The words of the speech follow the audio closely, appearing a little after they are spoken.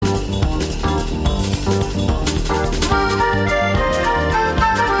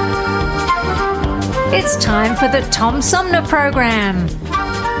It's time for the Tom Sumner Program.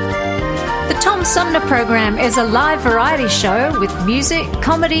 The Tom Sumner Program is a live variety show with music,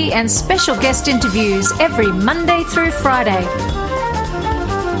 comedy, and special guest interviews every Monday through Friday.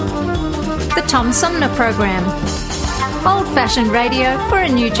 The Tom Sumner Program. Old-fashioned radio for a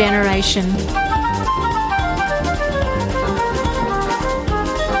new generation.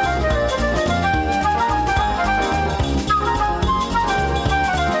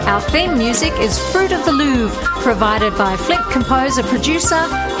 Our theme music is Fruit of the Louvre, provided by Flint composer-producer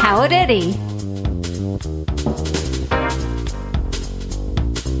Howard Eddy.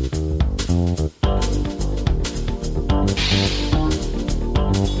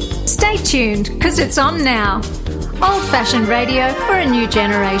 Stay tuned, because it's on now. Old-fashioned radio for a new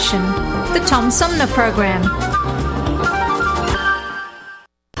generation. The Tom Sumner Program.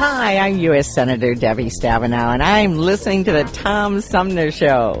 Hi, I'm U.S. Senator Debbie Stabenow, and I'm listening to the Tom Sumner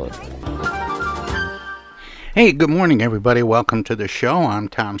Show. Hey, good morning, everybody. Welcome to the show. I'm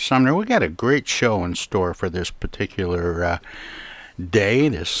Tom Sumner. We got a great show in store for this particular day,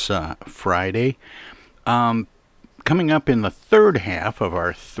 this Friday. Coming up in the third half of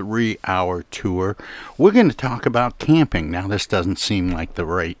our 3-hour tour, we're going to talk about camping. Now, this doesn't seem like the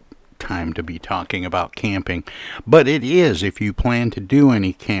right time to be talking about camping, but it is if you plan to do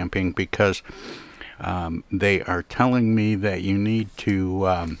any camping, because they are telling me that you need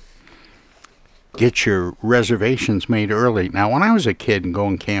to get your reservations made early. Now, when I was a kid and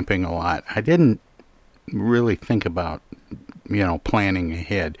going camping a lot, I didn't really think about, planning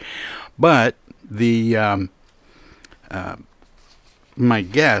ahead. But the my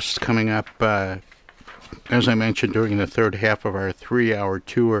guest coming up, as I mentioned, during the third half of our 3-hour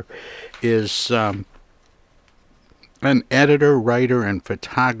tour, is an editor, writer, and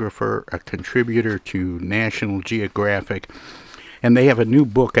photographer, a contributor to National Geographic, and they have a new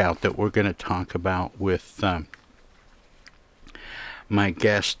book out that we're going to talk about with my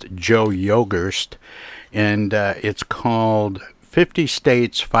guest, Joe Yogerst, and it's called 50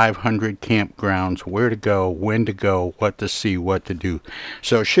 States, 500 Campgrounds, Where to Go, When to Go, What to See, What to Do.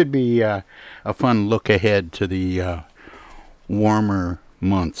 So it should be a fun look ahead to the warmer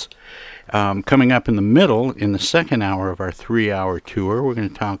months. Coming up in the middle, in the second hour of our 3-hour tour, we're going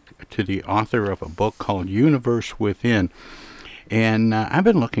to talk to the author of a book called Universe Within. And I've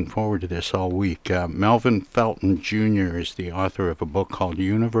been looking forward to this all week. Melvin Felton Jr. is the author of a book called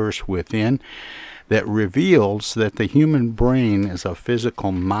Universe Within that reveals that the human brain is a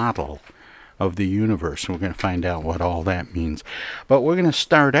physical model of the universe. We're going to find out what all that means. But we're going to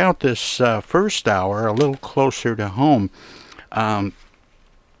start out this first hour a little closer to home.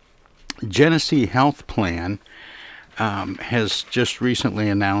 Genesee Health Plan has just recently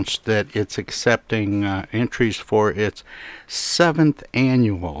announced that it's accepting entries for its 7th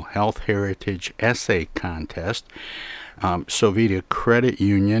annual Health Heritage Essay Contest. Sovita Credit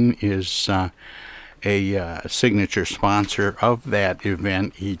Union is a signature sponsor of that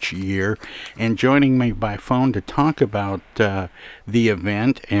event each year. And joining me by phone to talk about the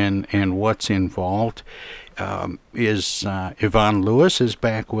event and what's involved is Yvonne Lewis is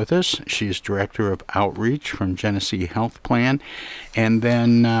back with us. She's Director of Outreach from Genesee Health Plan. And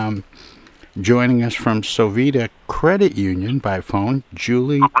then joining us from Sovita Credit Union by phone,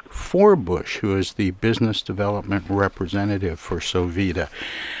 Julie Forbush, who is the Business Development Representative for Sovita.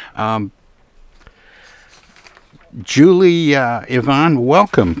 Julie, Yvonne,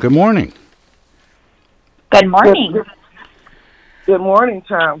 welcome. Good morning. Good morning. Good morning,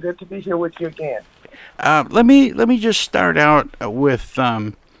 Tom. Good to be here with you again. Let me just start out with,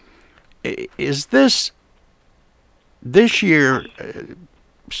 is this year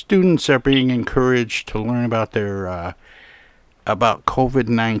students are being encouraged to learn about their about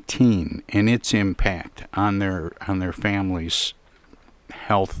COVID-19 and its impact on their families'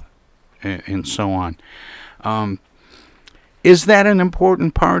 health and so on. Is that an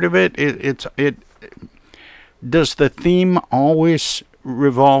important part of it? Does the theme always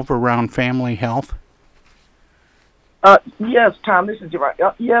revolve around family health? Yes, Tom, this is right.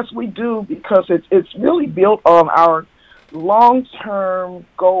 Yes, we do, because it's really built on our long-term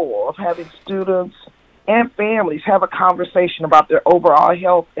goal of having students and families have a conversation about their overall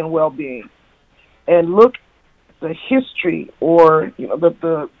health and well-being, and look at the history or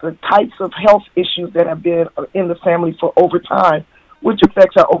the types of health issues that have been in the family for over time, which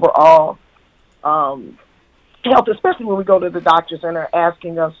affects our overall health, especially when we go to the doctors and are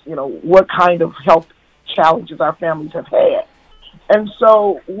asking us, what kind of health challenges our families have had. And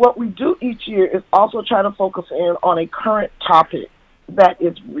so what we do each year is also try to focus in on a current topic that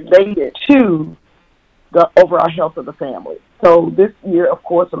is related to the overall health of the family. So this year, of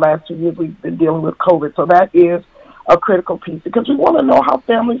course, the last 2 years we've been dealing with COVID. So that is a critical piece because we want to know how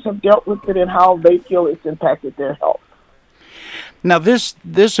families have dealt with it and how they feel it's impacted their health. Now, this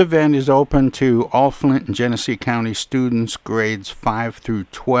event is open to all Flint and Genesee County students grades 5 through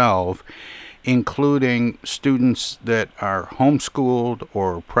 12, including students that are homeschooled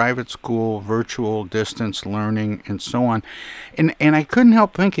or private school, virtual, distance learning, and so on. And I couldn't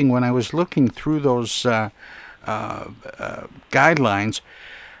help thinking when I was looking through those guidelines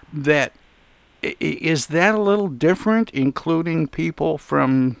that is that a little different, including people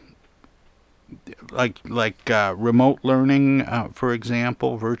from like remote learning, for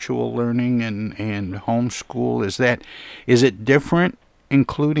example, virtual learning and homeschool? Is it different,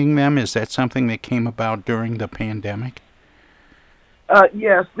 including them? Is that something that came about during the pandemic?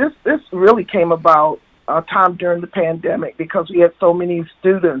 Yes, this really came about time during the pandemic because we had so many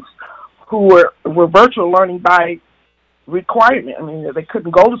students who were virtual learning by requirement. I mean, they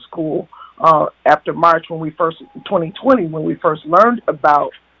couldn't go to school after March 2020 when we first learned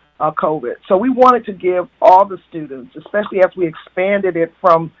about COVID. So we wanted to give all the students, especially as we expanded it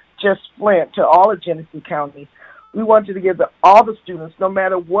from just Flint to all of Genesee County, we wanted to give all the students, no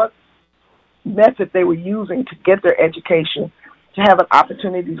matter what method they were using to get their education, to have an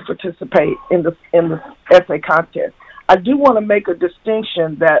opportunity to participate in the essay contest. I do want to make a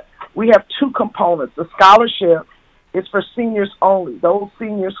distinction that we have two components. The scholarship is for seniors only, those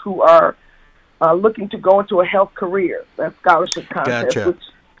seniors who are looking to go into a health career. That scholarship contest. Gotcha.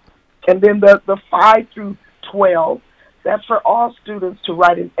 And then the 5 through 12, that's for all students to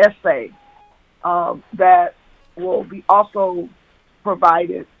write an essay that will be also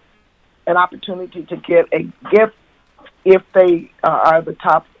provided an opportunity to get a gift if they are the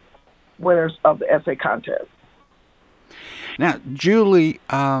top winners of the essay contest. Now, Julie,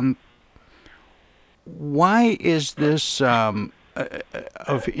 why is this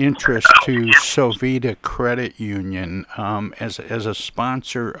of interest to Sovita Credit Union as a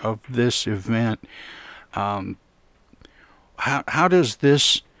sponsor of this event? How does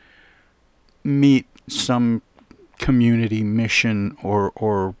this meet some community mission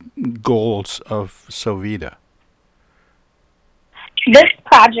or goals of Sovita? This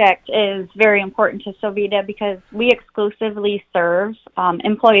project is very important to Sovita because we exclusively serve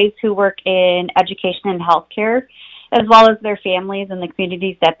employees who work in education and healthcare, as well as their families and the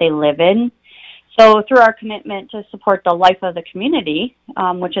communities that they live in. So through our commitment to support the life of the community,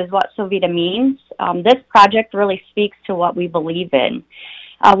 which is what Sovita means, this project really speaks to what we believe in.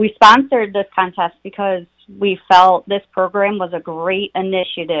 We sponsored this contest because we felt this program was a great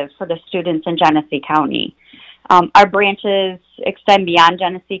initiative for the students in Genesee County. Our branches extend beyond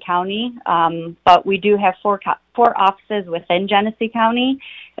Genesee County, but we do have four offices within Genesee County,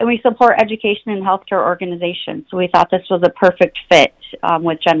 and we support education and healthcare organizations. So we thought this was a perfect fit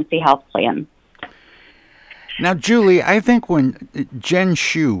with Genesee Health Plan. Now, Julie, I think when Jen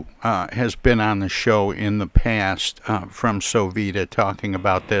Shu has been on the show in the past from Sovita talking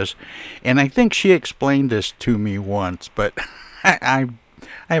about this, and I think she explained this to me once, but I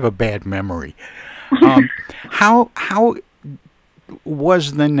have a bad memory. How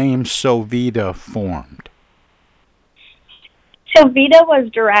was the name Sovita formed? Sovita was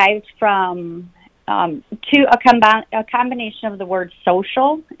derived from a combination of the word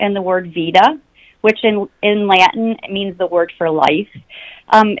social and the word vita, which in Latin means the word for life.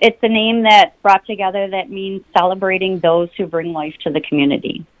 It's a name that brought together that means celebrating those who bring life to the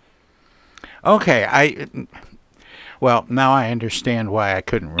community. Okay, well, now I understand why I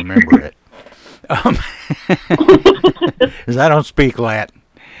couldn't remember it. Because I don't speak Latin.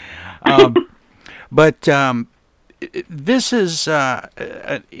 But this is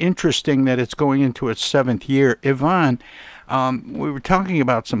interesting that it's going into its 7th year. Yvonne, we were talking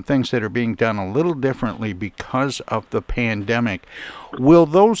about some things that are being done a little differently because of the pandemic. Will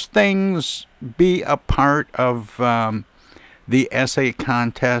those things be a part of the essay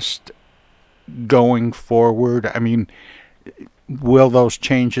contest going forward? I mean, will those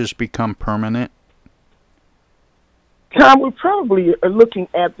changes become permanent? Tom, we probably are looking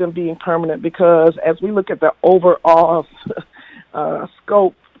at them being permanent because as we look at the overall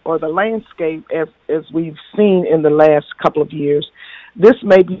scope or the landscape as we've seen in the last couple of years, this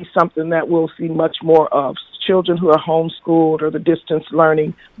may be something that we'll see much more of. Children who are homeschooled or the distance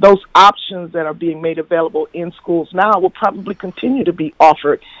learning, those options that are being made available in schools now will probably continue to be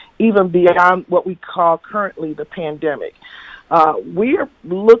offered even beyond what we call currently the pandemic. We're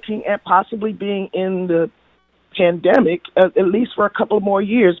looking at possibly being in the pandemic at least for a couple of more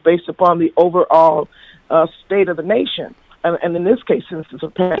years based upon the overall state of the nation. and in this case, since it's a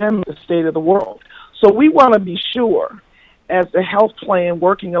pandemic, the state of the world. So we want to be sure, as the health plan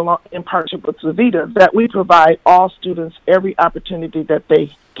working along in partnership with Zavita, that we provide all students every opportunity that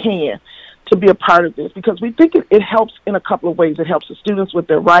they can to be a part of this, because we think it helps in a couple of ways. It helps the students with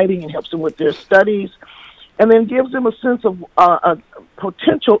their writing, it helps them with their studies, and then gives them a sense of a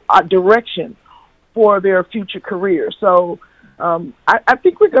potential direction for their future career. So I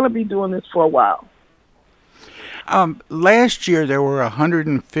think we're going to be doing this for a while. Last year there were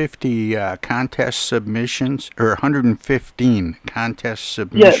 150 contest submissions, or 115 contest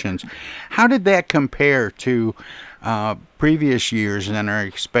submissions. Yes. How did that compare to previous years, and are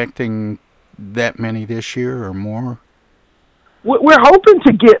expecting that many this year or more? We're hoping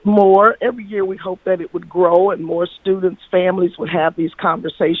to get more. Every year we hope that it would grow and more students, families would have these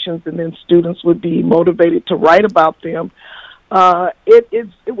conversations, and then students would be motivated to write about them. It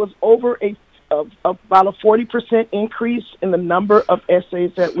was over about a 40% increase in the number of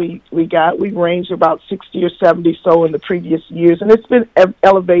essays that we got. We ranged about 60 or 70 so in the previous years, and it's been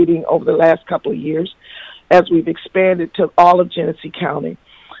elevating over the last couple of years as we've expanded to all of Genesee County.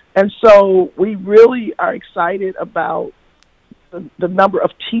 And so we really are excited about the number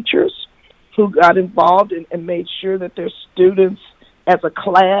of teachers who got involved and made sure that their students as a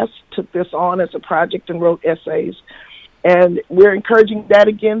class took this on as a project and wrote essays. And we're encouraging that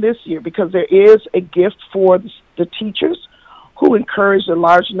again this year, because there is a gift for the teachers who encourage a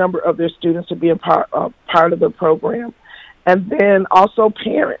large number of their students to be a part of the program. And then also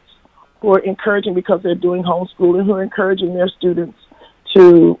parents who are encouraging, because they're doing homeschooling, who are encouraging their students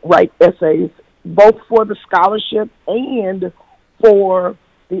to write essays, both for the scholarship and for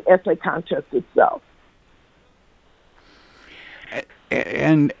the essay contest itself.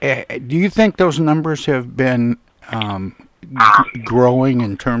 And do you think those numbers have been growing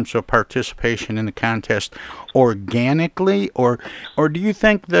in terms of participation in the contest organically, or do you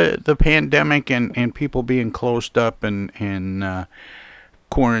think the pandemic and people being closed up and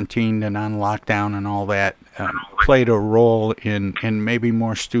quarantined and on lockdown and all that played a role in maybe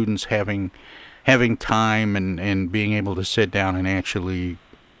more students having time and being able to sit down and actually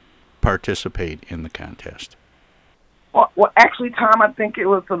participate in the contest? Well, actually, Tom, I think it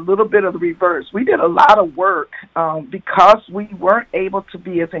was a little bit of the reverse. We did a lot of work because we weren't able to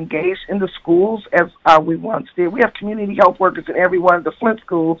be as engaged in the schools as we once did. We have community health workers in every one of the Flint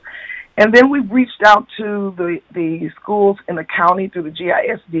schools, and then we reached out to the schools in the county through the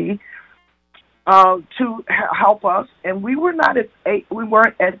GISD to help us, and we weren't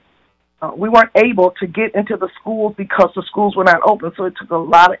able to get into the schools because the schools were not open. So it took a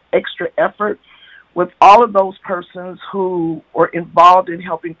lot of extra effort with all of those persons who were involved in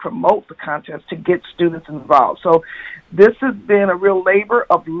helping promote the contest to get students involved. So this has been a real labor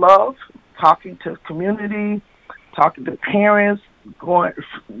of love, talking to community, talking to parents,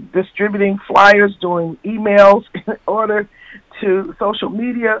 distributing flyers, doing emails in order to social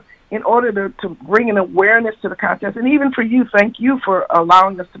media, in order to bring an awareness to the contest. And even for you, thank you for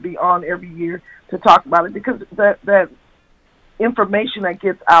allowing us to be on every year to talk about it, because that information that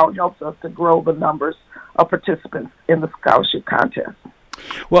gets out helps us to grow the numbers of participants in the scholarship contest.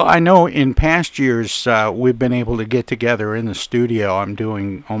 Well, I know in past years we've been able to get together in the studio. I'm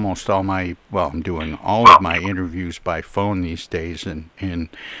doing all of my interviews by phone these days and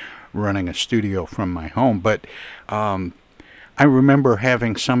running a studio from my home. But I remember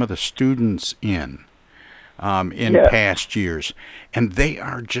having some of the students in past years, and they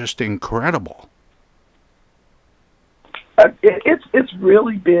are just incredible. It's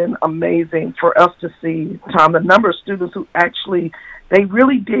really been amazing for us to see, Tom, the number of students who actually, they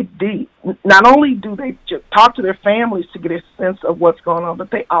really dig deep. Not only do they just talk to their families to get a sense of what's going on, but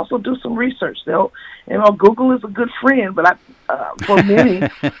they also do some research. Google is a good friend, but for many,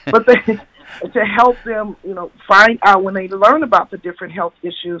 but to help them, find out when they learn about the different health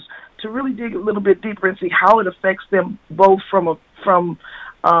issues, to really dig a little bit deeper and see how it affects them, both from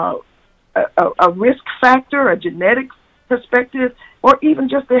a risk factor, a genetic perspective, or even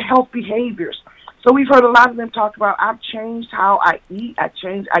just their health behaviors. So we've heard a lot of them talk about, I've changed how I eat, I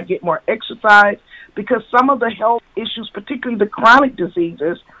get more exercise, because some of the health issues, particularly the chronic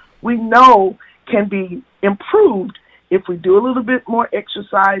diseases, we know can be improved if we do a little bit more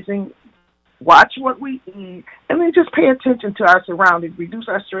exercising, watch what we eat, and then just pay attention to our surroundings, reduce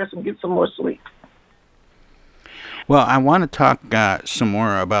our stress, and get some more sleep. Well, I want to talk some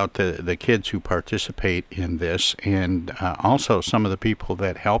more about the kids who participate in this, and also some of the people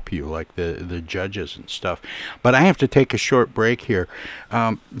that help you, like the judges and stuff. But I have to take a short break here.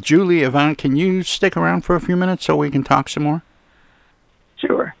 Julie, Yvonne, can you stick around for a few minutes so we can talk some more?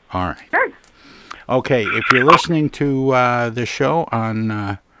 Sure. All right. Sure. Okay, if you're listening to the show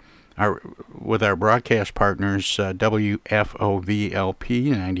on with our broadcast partners, WFOVLP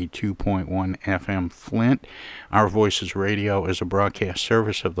 92.1 FM Flint. Our Voices Radio is a broadcast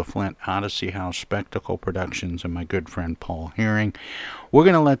service of the Flint Odyssey House Spectacle Productions and my good friend Paul Herring. We're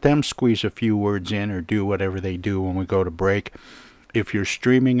going to let them squeeze a few words in or do whatever they do when we go to break. If you're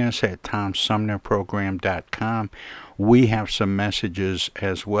streaming us at TomSumnerProgram.com, we have some messages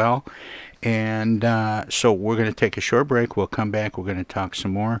as well. And so we're going to take a short break. We'll come back. We're going to talk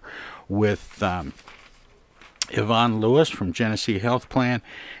some more with Yvonne Lewis from Genesee Health Plan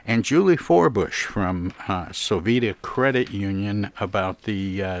and Julie Forbush from Sovita Credit Union about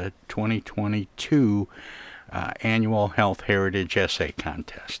the 2022 Annual Health Heritage Essay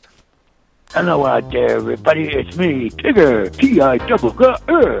Contest. Hello out there, everybody. It's me, Tigger.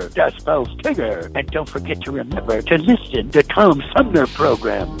 T-I-G-G-R. That spells Tigger. And don't forget to remember to listen to Tom Sumner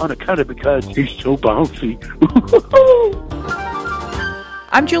program on account of because he's so bouncy.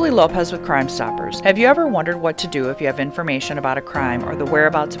 I'm Julie Lopez with Crime Stoppers. Have you ever wondered what to do if you have information about a crime or the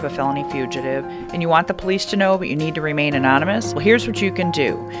whereabouts of a felony fugitive and you want the police to know but you need to remain anonymous? Well, here's what you can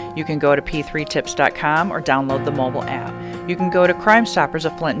do. You can go to p3tips.com or download the mobile app. You can go to Crime Stoppers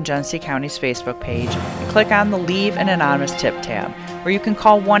of Flint and Genesee County's Facebook page and click on the Leave an Anonymous Tip tab, where you can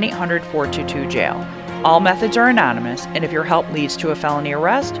call 1-800-422-JAIL. All methods are anonymous, and if your help leads to a felony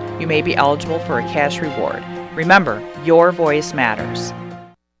arrest, you may be eligible for a cash reward. Remember, your voice matters.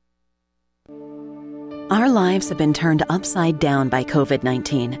 Our lives have been turned upside down by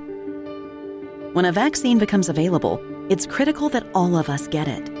COVID-19. When a vaccine becomes available, it's critical that all of us get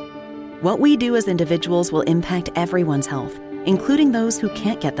it. What we do as individuals will impact everyone's health, including those who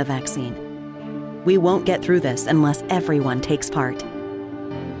can't get the vaccine. We won't get through this unless everyone takes part.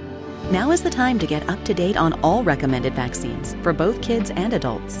 Now is the time to get up to date on all recommended vaccines for both kids and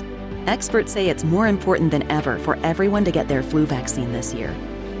adults. Experts say it's more important than ever for everyone to get their flu vaccine this year.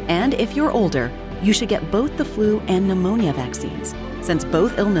 And if you're older, you should get both the flu and pneumonia vaccines, since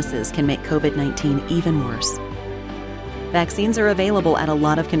both illnesses can make COVID-19 even worse. Vaccines are available at a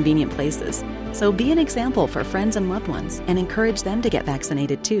lot of convenient places, so be an example for friends and loved ones and encourage them to get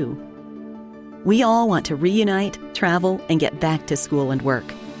vaccinated too. We all want to reunite, travel, and get back to school and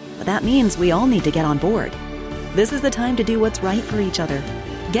work. But that means we all need to get on board. This is the time to do what's right for each other.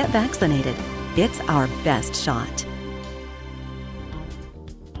 Get vaccinated. It's our best shot.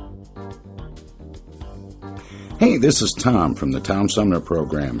 Hey, this is Tom from the Tom Sumner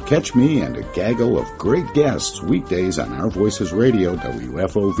Program. Catch me and a gaggle of great guests weekdays on Our Voices Radio,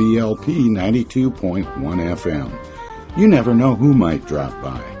 WFOVLP 92.1 FM. You never know who might drop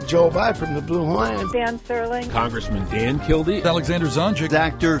by. Joe By from the Blue Hawaiian. Dan Sterling. Congressman Dan Kildee. Alexander Zonjic.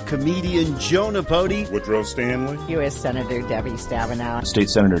 Actor, comedian Joe Napodi. Woodrow Stanley. U.S. Senator Debbie Stabenow. State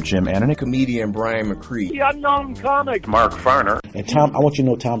Senator Jim Ananich. Comedian Brian McCree. The unknown comic. Mark Farner. And Tom, I want you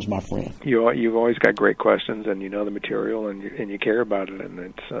to know Tom's my friend. You've always got great questions, and you know the material, and you care about it,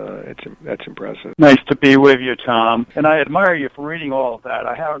 and that's impressive. Nice to be with you, Tom. And I admire you for reading all of that.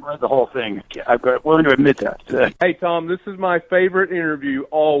 I haven't read the whole thing. I've got willing to admit that. Hey, Tom, this is my favorite interview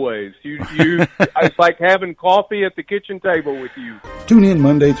always. It's like having coffee at the kitchen table with you. Tune in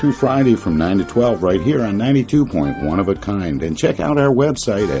Monday through Friday from 9 to 12 right here on 92.1 of a kind, and check out our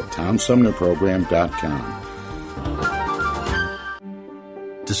website at TomSumnerProgram.com.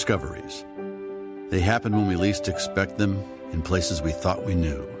 Discoveries. They happen when we least expect them, in places we thought we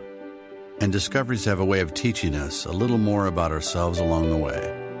knew. And discoveries have a way of teaching us a little more about ourselves along the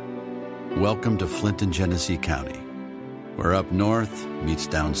way. Welcome to Flint and Genesee County, where up north meets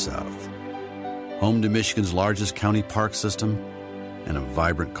down south. Home to Michigan's largest county park system and a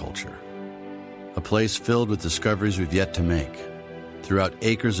vibrant culture. A place filled with discoveries we've yet to make, throughout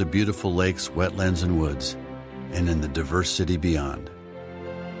acres of beautiful lakes, wetlands, and woods, and in the diverse city beyond.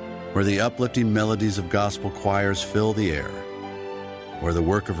 Where the uplifting melodies of gospel choirs fill the air. Where the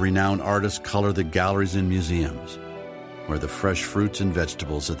work of renowned artists color the galleries and museums. Where the fresh fruits and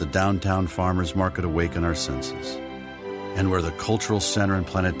vegetables at the downtown farmers market awaken our senses. And where the cultural center and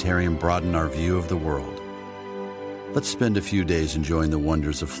planetarium broaden our view of the world. Let's spend a few days enjoying the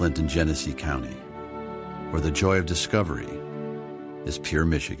wonders of Flint and Genesee County, where the joy of discovery is pure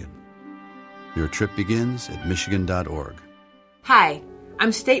Michigan. Your trip begins at Michigan.org. Hi,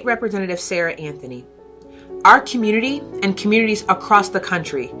 I'm State Representative Sarah Anthony. Our community and communities across the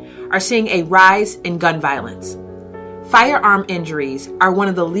country are seeing a rise in gun violence. Firearm injuries are one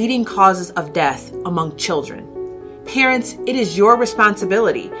of the leading causes of death among children. Parents, it is your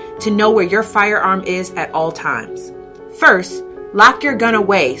responsibility to know where your firearm is at all times. First, lock your gun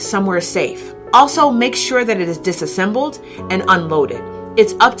away somewhere safe. Also, make sure that it is disassembled and unloaded.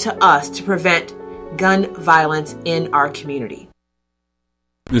 It's up to us to prevent gun violence in our community.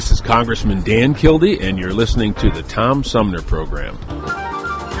 This is Congressman Dan Kildee, and you're listening to the Tom Sumner Program.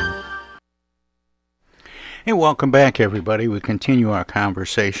 Hey, welcome back, everybody. We continue our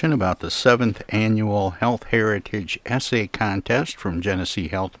conversation about the 7th Annual Health Heritage Essay Contest from Genesee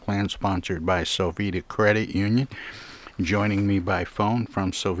Health Plan, sponsored by Sovita Credit Union. Joining me by phone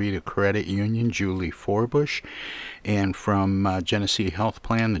from Sovita Credit Union, Julie Forbush, and from Genesee Health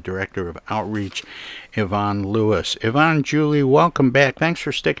Plan, the Director of Outreach, Yvonne Lewis. Yvonne, Julie, welcome back. Thanks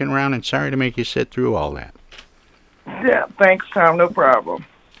for sticking around, and sorry to make you sit through all that. Yeah, thanks, Tom. No problem.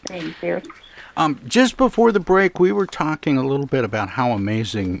 Thank you. Just before the break, we were talking a little bit about how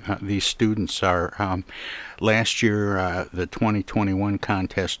amazing these students are. Last year, the 2021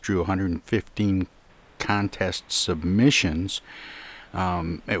 contest drew 115 contest submissions,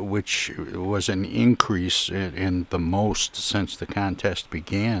 which was an increase in the most since the contest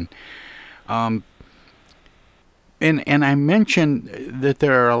began. And I mentioned that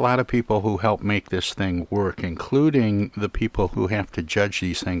there are a lot of people who help make this thing work, including the people who have to judge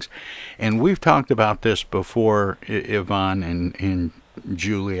these things. And we've talked about this before, Yvonne and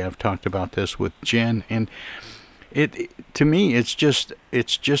Julie. I've talked about this with Jen. And to me, it's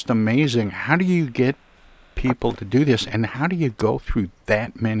just amazing. How do you get people to do this? And how do you go through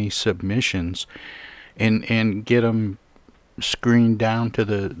that many submissions and get them screened down to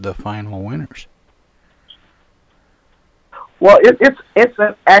the final winners? Well, it's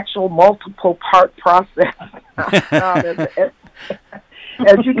an actual multiple part process, as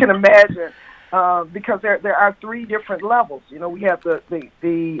you can imagine, because there are 3 different levels. You know, we have the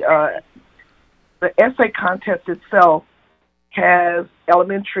essay contest itself has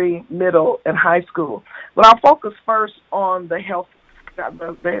elementary, middle, and high school. But I'll focus first on the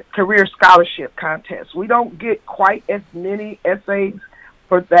career scholarship contest. We don't get quite as many essays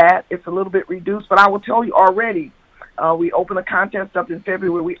for that. It's a little bit reduced, but I will tell you already. We opened a contest up in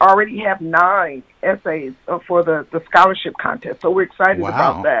February. We already have 9 essays for the scholarship contest, so we're excited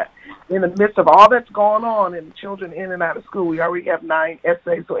about that. In the midst of all that's going on and children in and out of school, we already have 9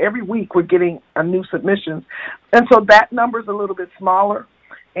 essays. So every week we're getting a new submissions. And so that number's a little bit smaller.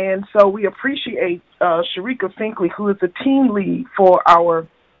 And so we appreciate Sharika Finkley, who is the team lead for our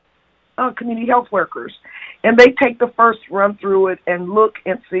community health workers. And they take the first run through it and look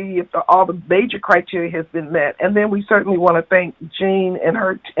and see if all the major criteria has been met. And then we certainly want to thank Jean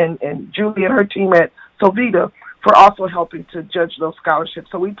and Julie and her team at Sovita for also helping to judge those scholarships.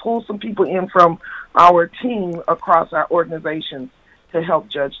 So we pull some people in from our team across our organizations to help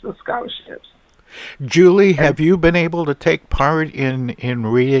judge the scholarships. Julie, have you been able to take part in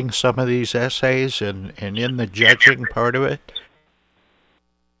reading some of these essays and in the judging part of it?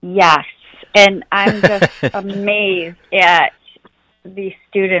 Yes, and I'm just amazed at these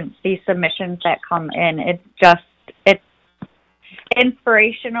students, these submissions that come in. It's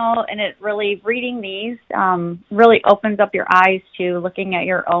inspirational, and it really, reading these really opens up your eyes to looking at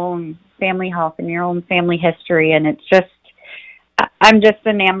your own family health and your own family history, and it's just, I'm just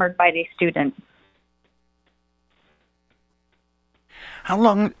enamored by these students. How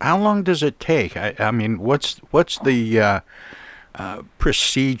long does it take? I mean, what's the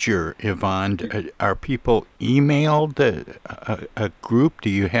procedure, Yvonne? Are people emailed a group? Do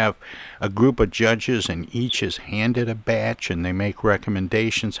you have a group of judges and each is handed a batch and they make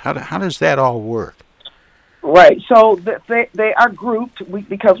recommendations? How does that all work? Right. So they are grouped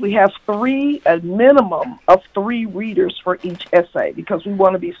because we have a minimum of 3 readers for each essay, because we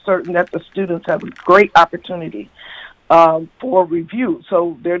want to be certain that the students have a great opportunity for review.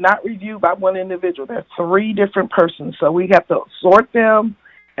 So they're not reviewed by one individual. They're 3 different persons. So we have to sort them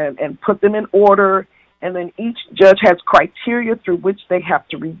and put them in order. And then each judge has criteria through which they have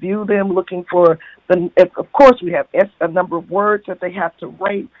to review them, looking for of course, we have a number of words that they have to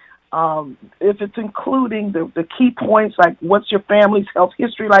rate. If it's including the key points, like what's your family's health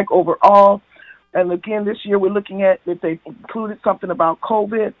history like overall. And again, this year we're looking at if they included something about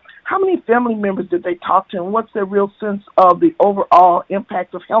COVID. How many family members did they talk to, and what's their real sense of the overall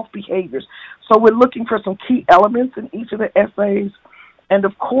impact of health behaviors? So we're looking for some key elements in each of the essays, and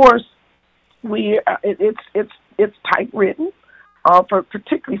of course, it's typewritten.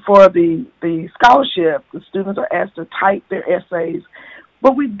 Particularly for the scholarship, the students are asked to type their essays.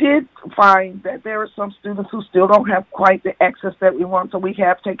 But we did find that there are some students who still don't have quite the access that we want, so we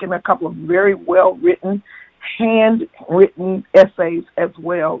have taken a couple of very well-written, handwritten essays as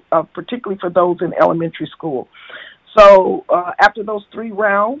well, particularly for those in elementary school. So after those 3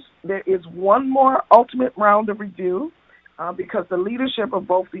 rounds, there is one more ultimate round of review because the leadership of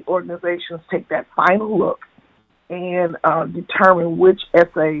both the organizations take that final look and determine which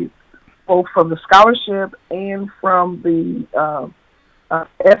essays both from the scholarship and from the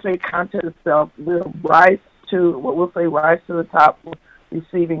essay contest itself, will rise to the top,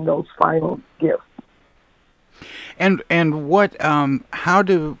 receiving those final gifts. And what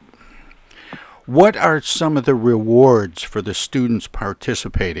are some of the rewards for the students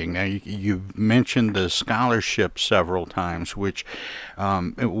participating? Now, you've mentioned the scholarship several times, which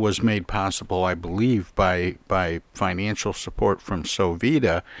it was made possible, I believe, by financial support from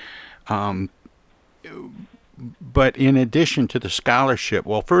Sovita. But in addition to the scholarship,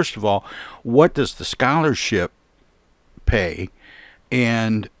 well, first of all, what does the scholarship pay,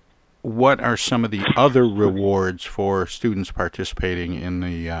 and what are some of the other rewards for students participating in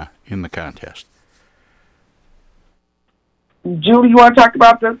the contest? Julie, you want to talk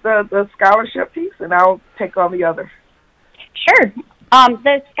about the scholarship piece, and I'll take on the other. Sure.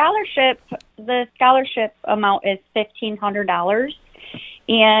 The scholarship amount is $1,500,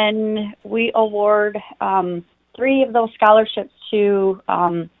 and we award 3 of those scholarships to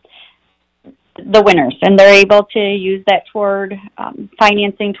the winners, and they're able to use that toward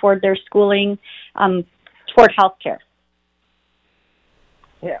financing toward their schooling, toward healthcare.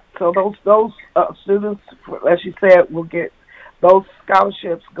 Yeah. So those students, as you said, will get those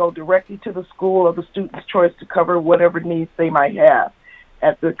scholarships, go directly to the school of the student's choice to cover whatever needs they might have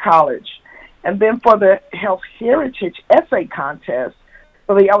at the college. And then for the Health Heritage Essay Contest,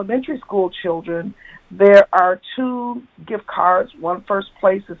 for the elementary school children, there are 2 gift cards. One first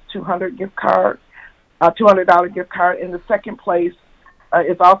place is $200 gift card, $200 gift card, and the second place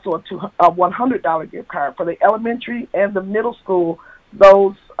is also a $100 gift card. For the elementary and the middle school,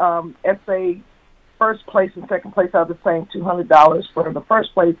 those essay first place and second place are the same, $200 for the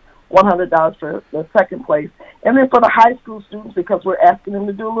first place, $100 for the second place. And then for the high school students, because we're asking them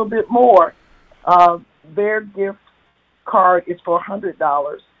to do a little bit more, their gift card is for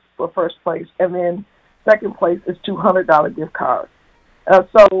 $100 for first place, and then second place is $200 gift card.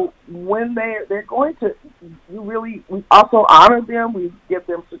 So when they're going to, we also honor them. We give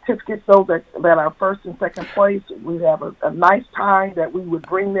them certificates so that are first and second place. We have a nice time that we would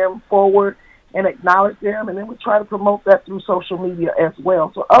bring them forward and acknowledge them, and then we try to promote that through social media as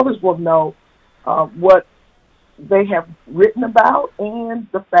well, so others will know what they have written about and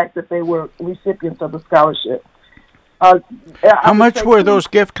the fact that they were recipients of the scholarship. How much were those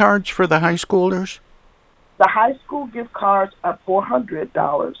gift cards for the high schoolers? The high school gift cards are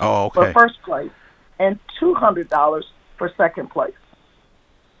 $400 for first place and $200 for second place.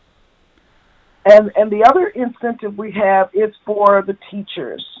 And the other incentive we have is for the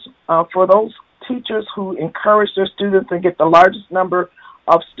teachers. For those teachers who encourage their students and get the largest number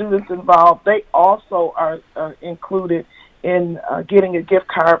of students involved, they also are included in getting a gift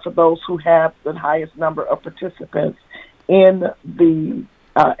card for those who have the highest number of participants in the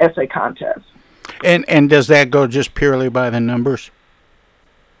essay contest. And does that go just purely by the numbers?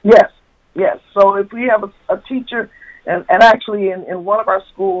 Yes. So if we have a teacher, and actually in one of our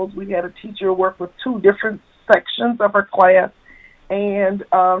schools, we had a teacher work with 2 different sections of her class, and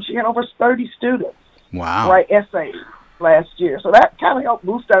she had over 30 students write essays last year. So that kind of helped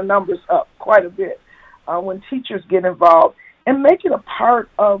boost our numbers up quite a bit when teachers get involved and make it a part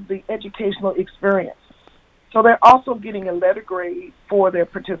of the educational experience. So they're also getting a letter grade for their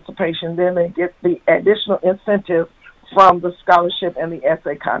participation. Then they get the additional incentive from the scholarship and the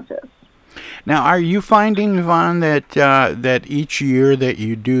essay contest. Now, are you finding, Yvonne, that each year that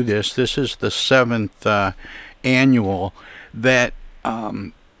you do this is the 7th annual, that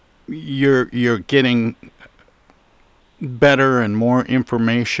you're getting better and more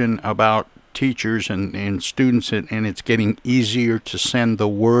information about teachers and students, and it's getting easier to send the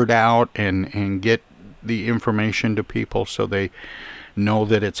word out and get the information to people so they know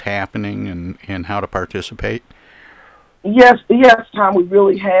that it's happening and how to participate? Yes, Tom, we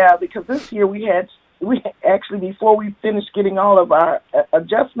really have, because this year we actually, before we finished getting all of our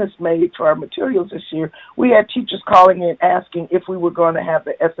adjustments made to our materials this year, we had teachers calling in asking if we were going to have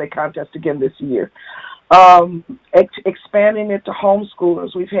the essay contest again this year. Expanding it to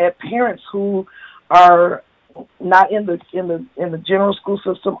homeschoolers, we've had parents who are not in the general school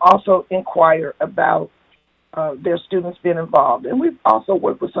system also inquire about their students being involved. And we've also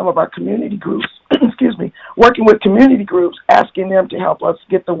worked with some of our community groups, working with community groups, asking them to help us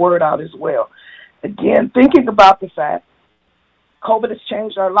get the word out as well. Again, thinking about the fact COVID has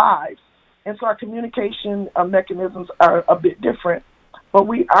changed our lives, and so our communication mechanisms are a bit different, but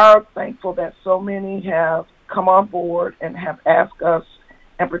we are thankful that so many have come on board and have asked us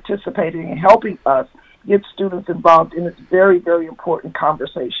and participated in helping us get students involved in this very, very important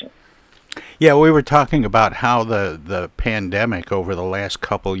conversation. Yeah, we were talking about how the pandemic over the last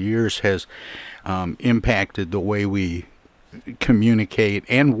couple years has impacted the way we communicate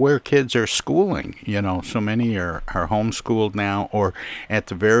and where kids are schooling. So many are homeschooled now, or at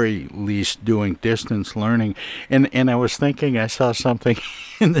the very least doing distance learning. And I was thinking, I saw something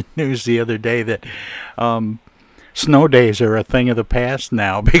in the news the other day that snow days are a thing of the past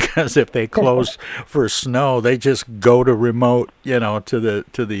now, because if they close for snow, they just go to remote, to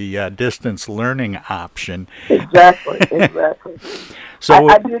the distance learning option. Exactly. So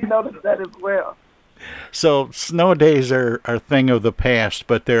I did notice that as well. So snow days are a thing of the past,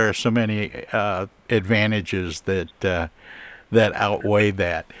 but there are so many advantages that outweigh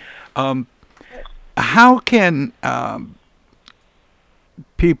that. How can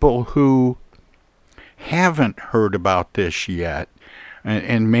people who haven't heard about this yet,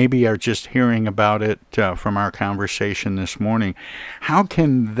 and maybe are just hearing about it from our conversation this morning, how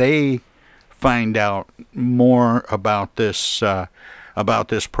can they find out more about this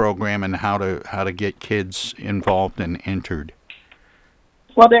program and how to get kids involved and entered?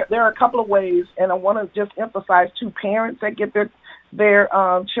 Well, there are a couple of ways, and I want to just emphasize to parents that get their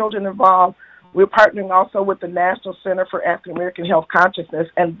children involved. We're partnering also with the National Center for African American Health Consciousness,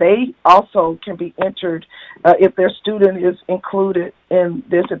 and they also can be entered if their student is included in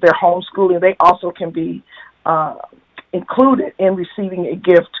this. If they're homeschooling, they also can be included in receiving a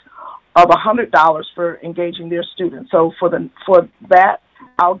gift of $100 for engaging their students. So for that,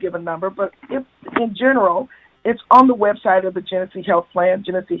 I'll give a number. But if in general, it's on the website of the Genesee Health Plan,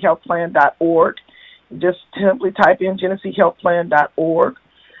 geneseehealthplan.org. Just simply type in geneseehealthplan.org.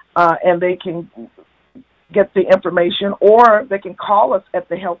 And they can get the information, or they can call us at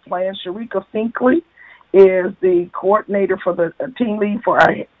the health plan. Sharika Finkley is the coordinator for the team lead for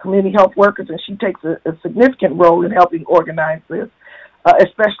our community health workers, and she takes a significant role in helping organize this,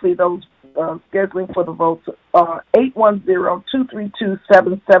 especially those scheduling for the votes.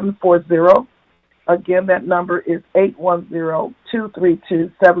 810-232-7740. Again, that number is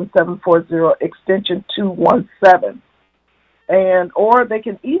 810-232-7740, extension 217. Or they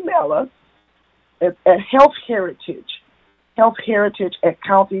can email us at Health Heritage at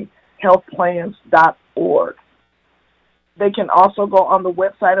countyhealthplans.org. They can also go on the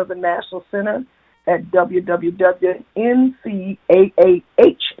website of the National Center at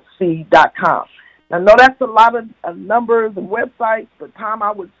www.ncaahc.com. Now, I know that's a lot of numbers and websites, but Tom,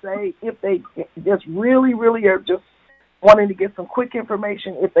 I would say if they just really are just wanting to get some quick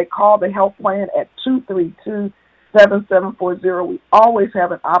information, if they call the health plan at 232-7740, we always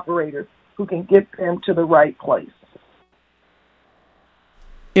have an operator who can get them to the right place.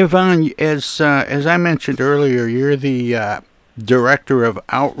 Yvonne, as I mentioned earlier, you're the Director of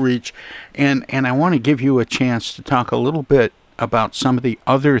Outreach, and I want to give you a chance to talk a little bit about some of the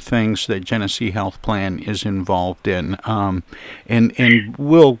other things that Genesee Health Plan is involved in, and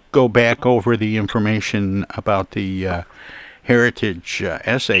we'll go back over the information about the Heritage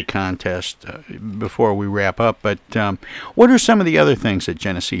Essay Contest before we wrap up. But what are some of the other things that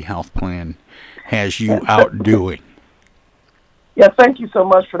Genesee Health Plan has you out doing? Yeah, thank you so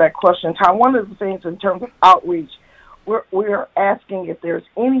much for that question, Tom. One of the things in terms of outreach, we're asking if there's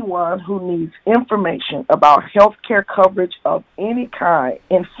anyone who needs information about health care coverage of any kind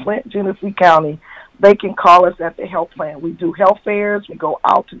in Flint, Genesee County, they can call us at the health plan. We do health fairs. We go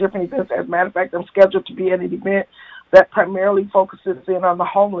out to different events. As a matter of fact, I'm scheduled to be at an event that primarily focuses in on the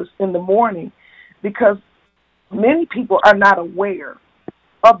homeless in the morning, because many people are not aware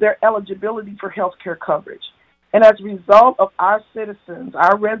of their eligibility for health care coverage. And as a result of our citizens,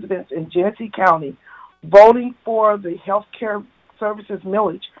 our residents in Genesee County, voting for the health care services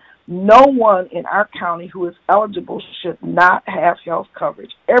millage, no one in our county who is eligible should not have health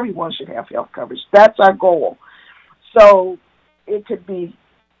coverage. Everyone should have health coverage. That's our goal. So it could be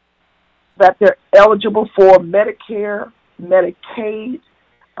that they're eligible for Medicare, Medicaid,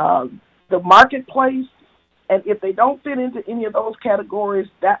 the marketplace, and if they don't fit into any of those categories,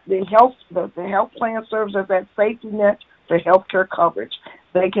 that the health plan serves as that safety net for health care coverage.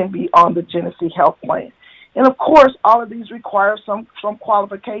 They can be on the Genesee Health Plan. And of course, all of these require some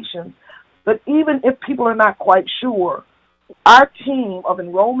qualifications. But even if people are not quite sure, our team of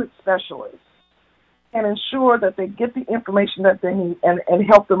enrollment specialists can ensure that they get the information that they need and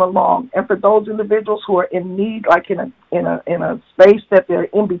help them along. And for those individuals who are in need, like in a space that they're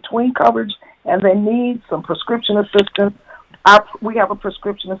in between coverage and they need some prescription assistance, we have a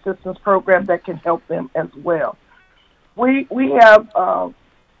prescription assistance program that can help them as well. We have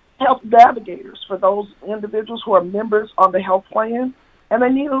health navigators for those individuals who are members on the health plan, and they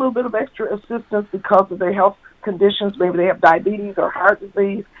need a little bit of extra assistance because of their health conditions. Maybe they have diabetes or heart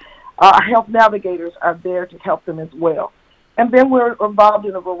disease. Our health navigators are there to help them as well. And then we're involved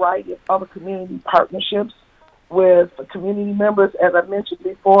in a variety of other community partnerships with community members. As I mentioned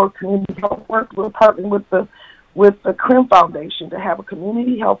before, community health work. We're partnering with the CRIM Foundation to have a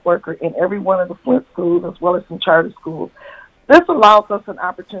community health worker in every one of the Flint schools as well as some charter schools. This allows us an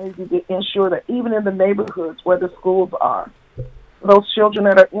opportunity to ensure that even in the neighborhoods where the schools are, those children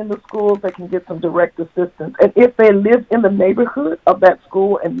that are in the schools, they can get some direct assistance. And if they live in the neighborhood of that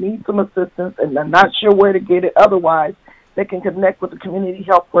school and need some assistance and they're not sure where to get it otherwise, they can connect with the community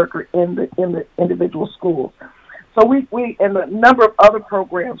health worker in the individual schools. So we and a number of other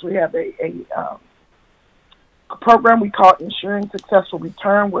programs. We have a program we call Ensuring Successful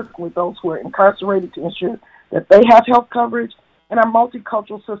Return, working with those who are incarcerated to ensure that they have health coverage, and our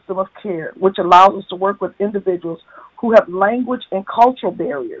multicultural system of care, which allows us to work with individuals who have language and cultural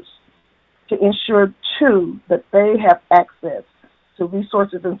barriers to ensure, too, that they have access to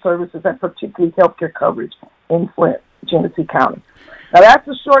resources and services, and particularly healthcare coverage in Flint, Genesee County. Now, that's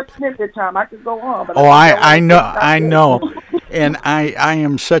a short snippet, Tom. I could go on. But I know. And I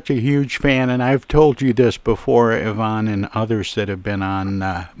am such a huge fan, and I've told you this before, Yvonne, and others that have been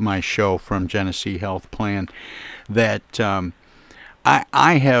on my show from Genesee Health Plan, that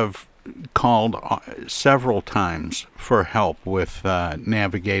I have called several times for help with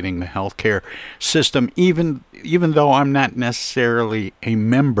navigating the healthcare system, even though I'm not necessarily a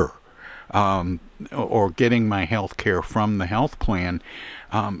member or getting my health care from the health plan.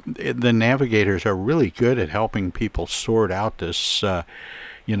 The navigators are really good at helping people sort out this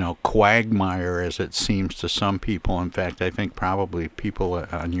quagmire, as it seems to some people. In fact, I think probably people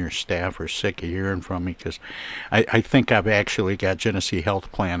on your staff are sick of hearing from me, because I think I've actually got Genesee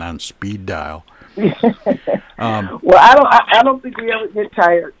Health Plan on speed dial. Well, I don't think we ever get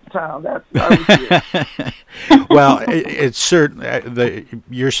tired, Tom. That's well, it's certain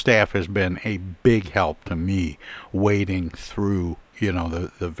your staff has been a big help to me wading through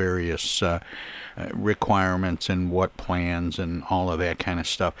the various requirements and what plans and all of that kind of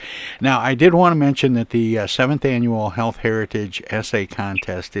stuff. Now, I did want to mention that the 7th Annual Health Heritage Essay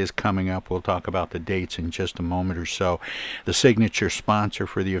Contest is coming up. We'll talk about the dates in just a moment or so. The signature sponsor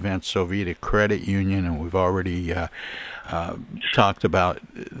for the event, Sovita Credit Union, and we've already talked about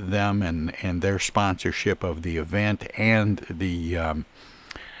them and their sponsorship of the event and the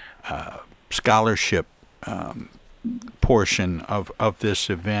scholarship portion of this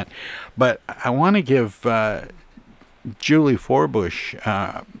event. But I want to give Julie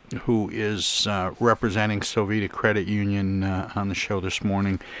Forbush, who is representing Sovita Credit Union on the show this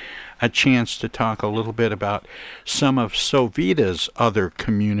morning, a chance to talk a little bit about some of Sovita's other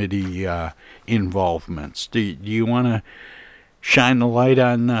community involvements. Do you want to shine the light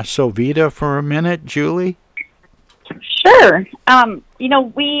on Sovita for a minute, Julie? Sure.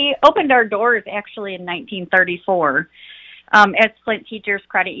 We opened our doors actually in 1934 as Flint Teachers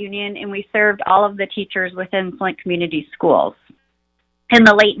Credit Union, and we served all of the teachers within Flint Community Schools. In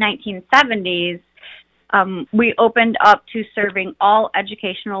the late 1970s, we opened up to serving all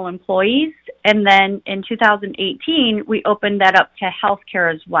educational employees, and then in 2018, we opened that up to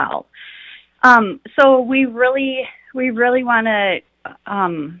healthcare as well. So we really want to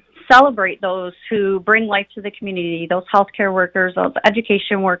celebrate those who bring life to the community, those healthcare workers, those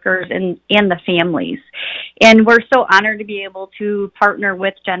education workers, and the families. And we're so honored to be able to partner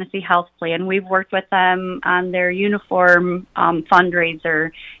with Genesee Health Plan. We've worked with them on their uniform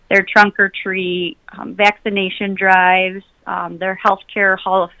fundraiser, their trunk or treat, vaccination drives, their healthcare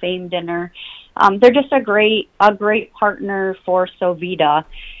Hall of Fame dinner. They're just a great partner for Sovita.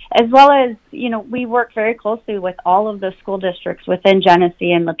 As well as, we work very closely with all of the school districts within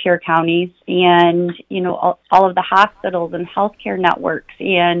Genesee and Lapeer counties, and, all of the hospitals and healthcare networks.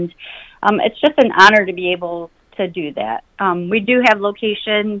 And it's just an honor to be able to do that. We do have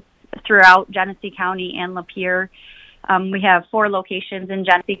locations throughout Genesee County and Lapeer. We have 4 locations in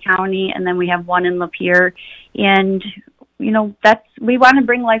Genesee County, and then we have 1 in Lapeer. And we want to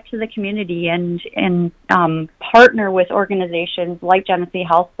bring life to the community and partner with organizations like Genesee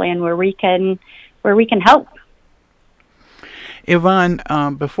Health Plan where we can help. Yvonne,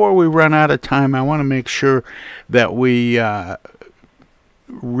 before we run out of time, I want to make sure that we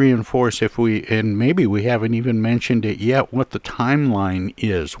reinforce, and maybe we haven't even mentioned it yet, what the timeline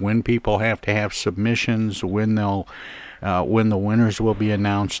is, when people have to have submissions, when the winners will be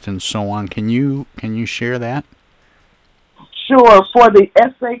announced, and so on. Can you share that? Sure. For the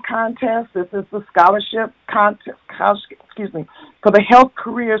essay contest, this is the scholarship contest. For the health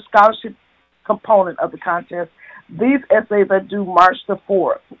career scholarship component of the contest, these essays are due March the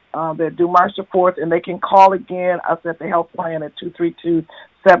 4th. They're due March the 4th, and they can call again us at the health plan at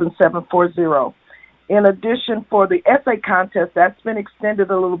 813-232-7740. In addition, for the essay contest, that's been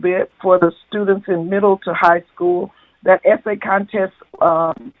extended a little bit for the students in middle to high school. That essay contest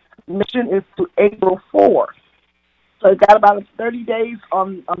mission is to April 4th. So it's got about 30 days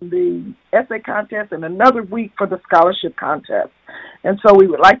on the essay contest and another week for the scholarship contest. And so we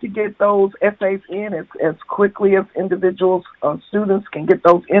would like to get those essays in as quickly as individuals, students can get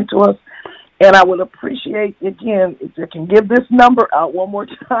those into us. And I would appreciate, again, if you can give this number out one more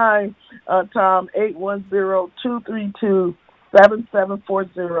time, Tom,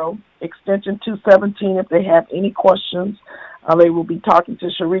 810-232-7740, extension 217. If they have any questions, they will be talking to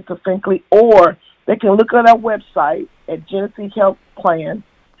Sharika Finkley, or they can look at our website at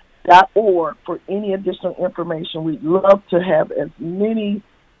GeneseeHealthPlan.org for any additional information. We'd love to have as many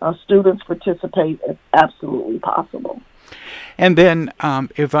students participate as absolutely possible. And then,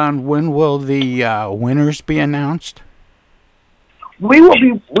 Yvonne, when will the winners be announced? We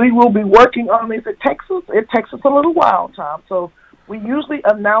will be working on this. It takes us a little while, Tom. So we usually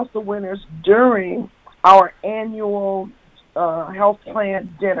announce the winners during our annual health plan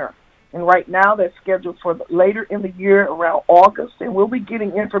dinner. And right now that's scheduled for later in the year, around August. And we'll be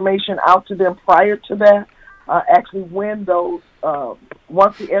getting information out to them prior to that. Actually, when those,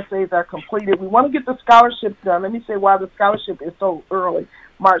 once the essays are completed, we want to get the scholarship done. Let me say why the scholarship is so early,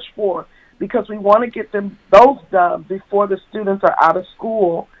 March 4th, because we want to get those done before the students are out of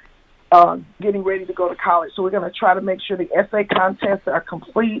school, getting ready to go to college. So we're going to try to make sure the essay contests are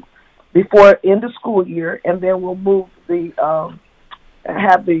complete before end of school year, and then we'll move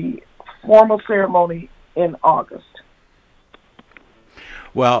have the formal ceremony in August.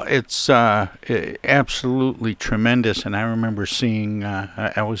 Well, it's absolutely tremendous, and I remember seeing,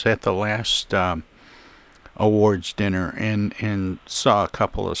 I was at the last awards dinner and saw a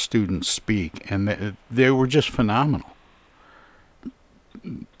couple of students speak, and they were just phenomenal.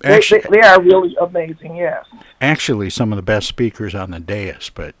 Actually, they are really amazing, yes. Actually, some of the best speakers on the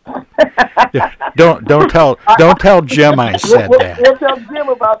dais, but don't tell Jim I said that. We'll tell Jim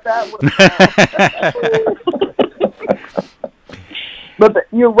about that one. But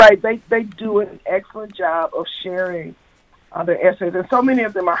you're right. They do an excellent job of sharing their essays, and so many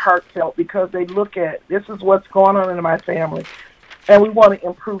of them are heartfelt because they look at, this is what's going on in my family, and we want to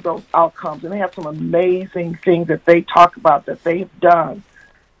improve those outcomes. And they have some amazing things that they talk about that they've done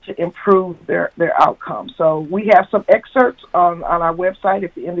to improve their outcomes. So we have some excerpts on our website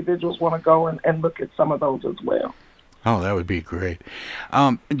if the individuals want to go and look at some of those as well. Oh, that would be great.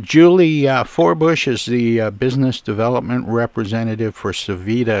 Julie Forbush is the business development representative for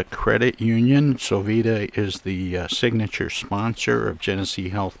Sovita Credit Union. Sovita is the signature sponsor of Genesee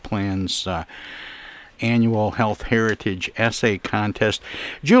Health Plan's annual Health Heritage Essay Contest.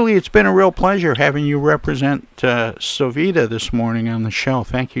 Julie, it's been a real pleasure having you represent Sovita this morning on the show.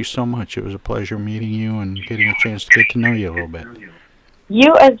 Thank you so much. It was a pleasure meeting you and getting a chance to get to know you a little bit.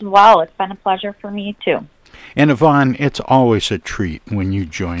 You as well. It's been a pleasure for me, too. And Yvonne, it's always a treat when you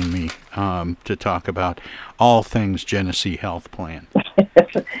join me to talk about all things Genesee Health Plan.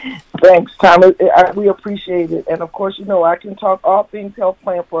 Thanks, Tom. We appreciate it. And, of course, I can talk all things health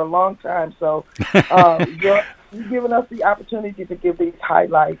plan for a long time. So you're giving us the opportunity to give these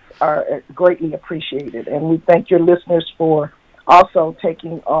highlights are greatly appreciated. And we thank your listeners for also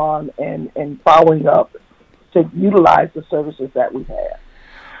taking on and following up to utilize the services that we have.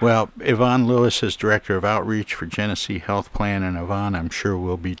 Well, Yvonne Lewis is Director of Outreach for Genesee Health Plan, and Yvonne, I'm sure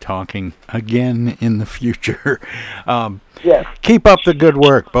we'll be talking again in the future. Yes. Keep up the good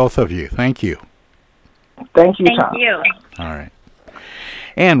work, both of you. Thank you. Thank you, Tom. Thank you. All right.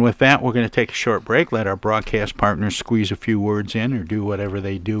 And with that, we're going to take a short break. Let our broadcast partners squeeze a few words in or do whatever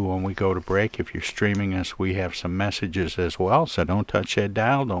they do when we go to break. If you're streaming us, we have some messages as well, so don't touch that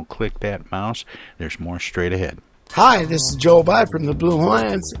dial. Don't click that mouse. There's more straight ahead. Hi, this is Joe By from the Blue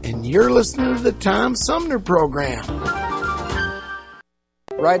Hawaiians, and you're listening to the Tom Sumner Program.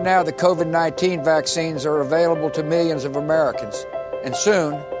 Right now, the COVID-19 vaccines are available to millions of Americans, and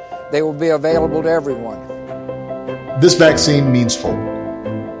soon they will be available to everyone. This vaccine means hope.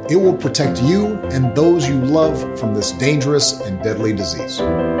 It will protect you and those you love from this dangerous and deadly disease.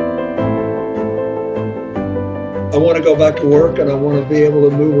 I want to go back to work, and I want to be able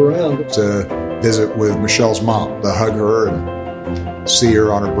to move around. To visit with Michelle's mom, to hug her and see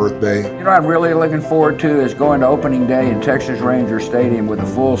her on her birthday. You know what I'm really looking forward to is going to opening day in Texas Ranger Stadium with a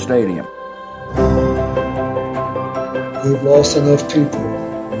full stadium. We've lost enough people,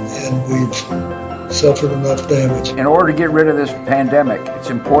 and we've suffered enough damage. In order to get rid of this pandemic, it's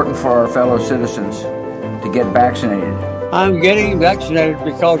important for our fellow citizens to get vaccinated. I'm getting vaccinated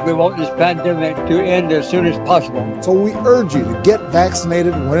because we want this pandemic to end as soon as possible. So we urge you to get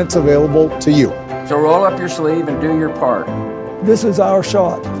vaccinated when it's available to you. So roll up your sleeve and do your part. This is our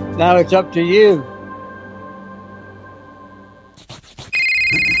shot. Now it's up to you.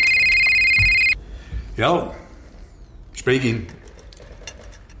 Hello. Speaking.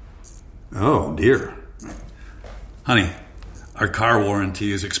 Oh, dear. Honey, our car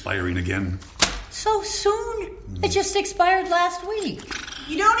warranty is expiring again. So soon? It just expired last week.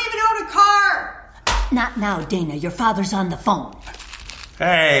 You don't even own a car! Not now, Dana. Your father's on the phone.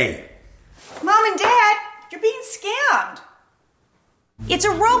 Hey! Mom and Dad, you're being scammed. It's a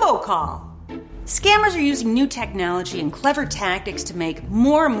robocall. Scammers are using new technology and clever tactics to make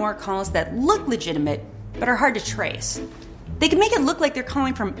more and more calls that look legitimate but are hard to trace. They can make it look like they're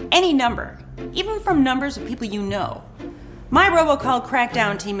calling from any number, even from numbers of people you know. My robocall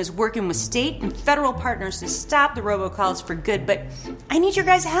crackdown team is working with state and federal partners to stop the robocalls for good, but I need your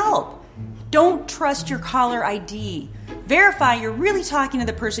guys' help. Don't trust your caller ID. Verify you're really talking to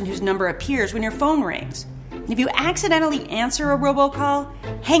the person whose number appears when your phone rings. And if you accidentally answer a robocall,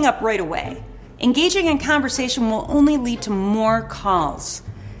 hang up right away. Engaging in conversation will only lead to more calls.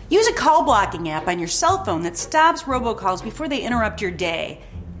 Use a call blocking app on your cell phone that stops robocalls before they interrupt your day.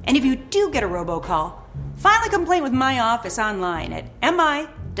 And if you do get a robocall, file a complaint with my office online at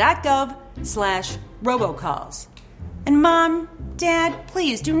mi.gov/robocalls. And Mom, Dad,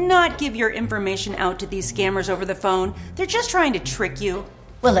 please do not give your information out to these scammers over the phone. They're just trying to trick you.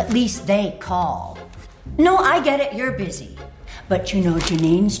 Well, at least they call. No, I get it, you're busy. But you know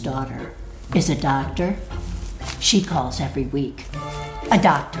Janine's daughter is a doctor. She calls every week. A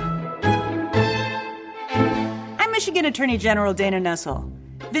doctor. I'm Michigan Attorney General Dana Nessel.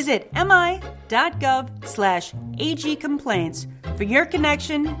 Visit mi.gov/AG complaints for your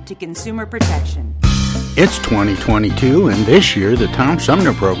connection to consumer protection. It's 2022, and this year the Tom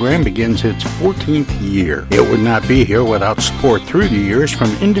Sumner program begins its 14th year. It would not be here without support through the years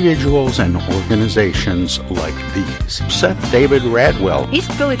from individuals and organizations like these. Seth David Radwell,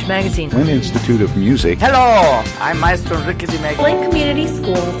 East Village Magazine, Flint Institute of Music. Hello, I'm Maestro Ricky DeMac. Flint Community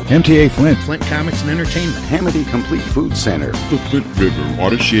Schools. MTA Flint, Flint Comics and Entertainment. Hamady Complete Food Center. The Flint River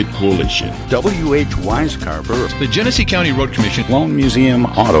Watershed Coalition. W.H. Wisecarver. The Genesee County Road Commission. Lone Museum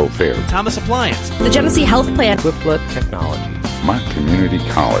Auto Fair. Thomas Appliance. The Genesee Health Plan. Swiftlet Technology. Smart Community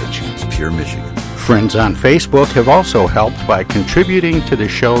College. It's Pure Michigan. Friends on Facebook have also helped by contributing to the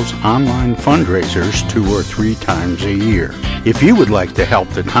show's online fundraisers 2 or 3 times a year. If you would like to help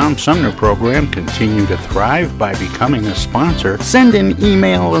the Tom Sumner program continue to thrive by becoming a sponsor, send an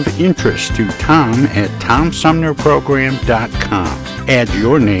email of interest to tom@tomsumnerprogram.com. Add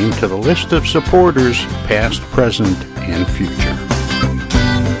your name to the list of supporters, past, present, and future.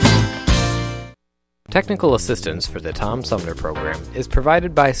 Technical assistance for the Tom Sumner program is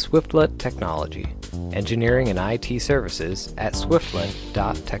provided by Swiftlet Technology, engineering and IT services at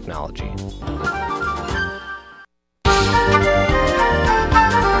swiftlet.technology.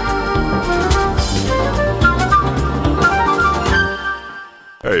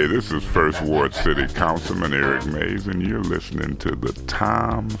 Hey, this is First Ward City Councilman Eric Mays, and you're listening to the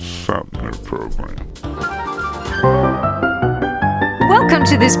Tom Sumner program. Welcome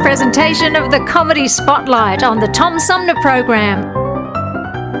to this presentation of the Comedy Spotlight on the Tom Sumner program.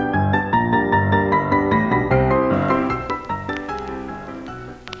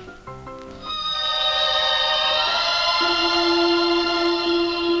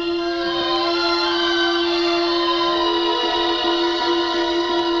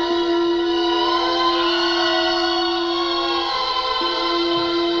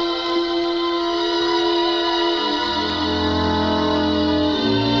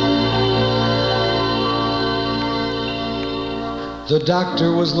 The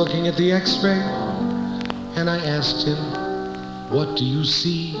doctor was looking at the x-ray, and I asked him, "What do you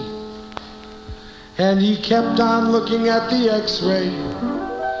see?" And he kept on looking at the x-ray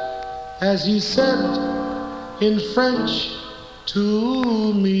as he said in French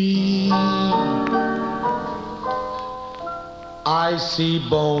to me, "I see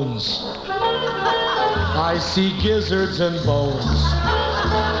bones. I see gizzards and bones,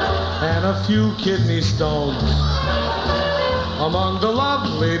 and a few kidney stones among the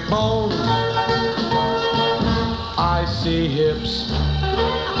lovely bones. I see hips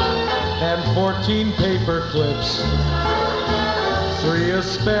and 14 paper clips, 3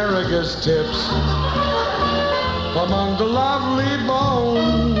 asparagus tips among the lovely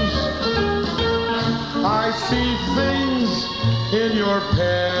bones. I see things in your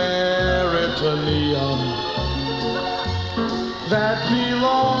peritoneum that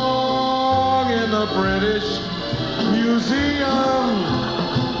belong in the British Museum. museum.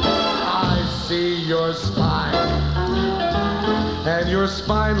 I see your spine, and your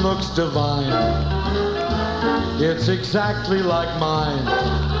spine looks divine. It's exactly like mine.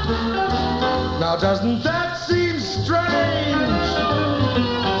 Now doesn't that seem strange?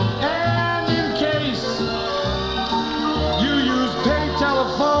 And in case you use pay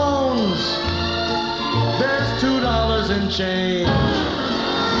telephones, there's $2 in change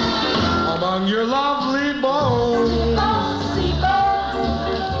among your lovely bones.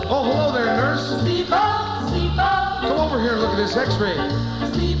 Oh, hello there, nurse. Come over here and look at this x-ray.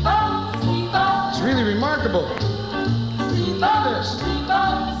 It's really remarkable. Look at this.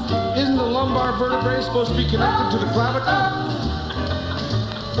 Isn't the lumbar vertebrae supposed to be connected to the clavicle?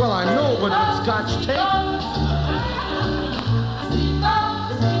 Well, I know, but with Scotch tape.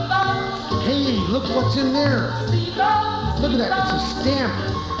 Hey, look what's in there. Look at that. It's a stamp.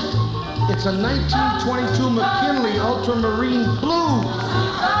 It's a 1922 McKinley Ultramarine Blue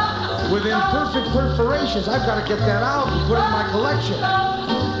with imperfect perforations. I've got to get that out and put it in my collection.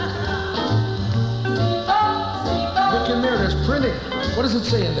 Look in there. There's printing. What does it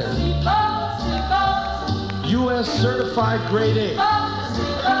say in there? U.S. certified grade A.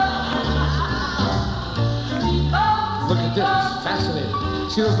 Look at this. It's fascinating.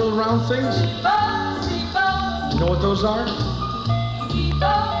 See those little round things? You know what those are?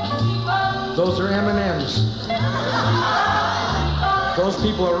 Those are M&Ms. Those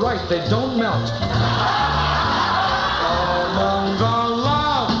people are right. They don't melt. Among the lovely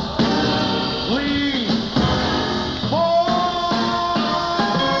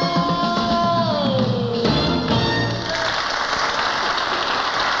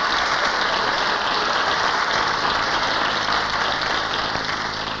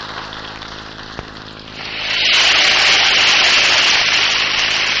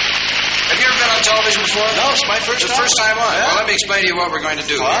television before? No, it's my first time. The first time on. Yeah. Well, let me explain to you what we're going to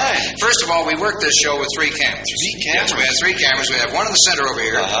do. Fine. First of all, we work this show with 3 cameras. 3 cameras? Yes, we have 3 cameras. We have one in the center over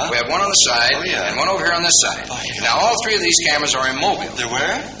here. We have one on the side. And one over here on this side. Now, all 3 of these cameras are immobile. They're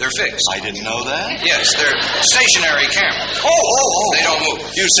where? They're fixed. I didn't know that. Yes, they're stationary cameras. Oh. They don't move.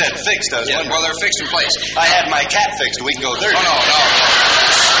 You said fixed, yeah, well, they're fixed in place. I had my cat fixed. We can go there. Oh, no.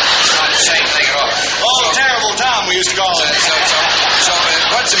 It's not the same thing at all. Oh, Terrible Tom, we used to call him. So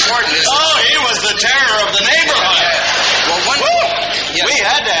what's important is... Oh, he was the terror of the neighborhood. We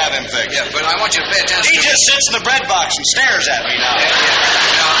had to have him fixed. Yeah, but I want you to pay attention. He just sits in the bread box and stares at me now.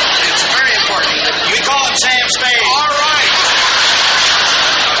 Now, it's very important that we call him Sam Spade. All right.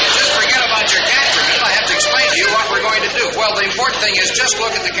 Now, just forget about your cat for a minute. I have to explain to you what we're going to do. Well, the important thing is just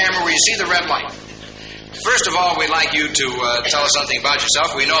look at the camera where you see the red light. First of all, we'd like you to tell us something about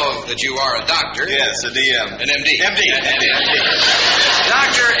yourself. We know that you are a doctor. Yes, a DM. An MD. MD.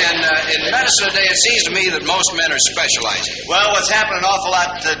 Doctor, in medicine today, it seems to me that most men are specializing. Well, what's happened an awful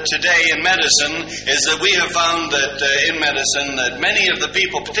lot today in medicine is that we have found that in medicine that many of the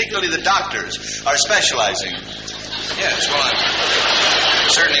people, particularly the doctors, are specializing. Yes, well, I'm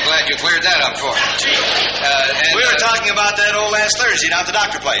certainly glad you cleared that up for us. We were talking about that last Thursday down at the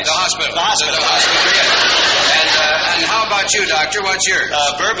doctor place. The hospital. The hospital, yeah. And how about you, doctor? What's yours?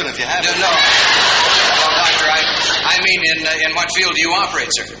 Bourbon, if you have it. No. Well, doctor, I mean, in what field do you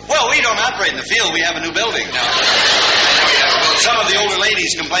operate, sir? Well, we don't operate in the field. We have a new building. No. I know you have a building. Some of the older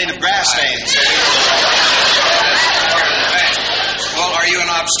ladies complain of grass stains. Well, are you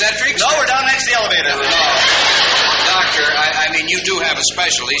an obstetric? No, we're down next to the elevator. No. Doctor, I mean, you do have a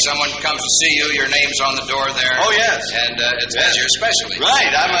specialty. Someone comes to see you, your name's on the door there. Oh, yes. And that's your specialty.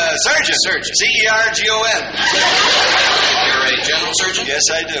 Right, I'm a surgeon. CERGON. You're a general surgeon? Yes,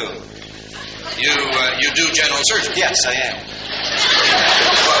 I do. You do general surgery? Yes, I am.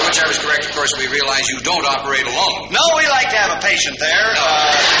 Well, whichever is correct, of course, we realize you don't operate alone. No, we like to have a patient there.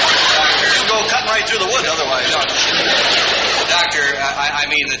 You go cutting right through the wood otherwise. No. Doctor, I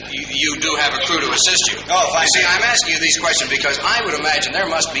mean that you do have a crew to assist you. Oh, fine. You see, I'm asking you these questions because I would imagine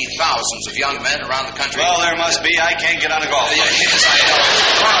there must be thousands of young men around the country. Well, there must be. I can't get on a golf course. Yes, I know.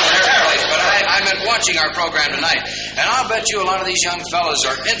 But I'm watching our program tonight, and I'll bet you a lot of these young fellows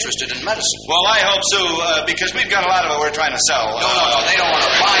are interested in medicine. Well, I hope so, because we've got a lot of it we're trying to sell. No, they don't want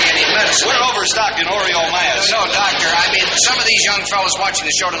to buy any medicine. We're overstocked in Oreo Mayas. No, doctor, I mean, some of these young fellows watching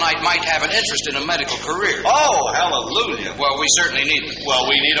the show tonight might have an interest in a medical career. Oh, hallelujah. Well, we certainly need them. Well,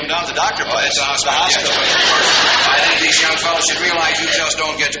 we need them down at the doctor place. It's the hospital. I think these young fellows should realize you just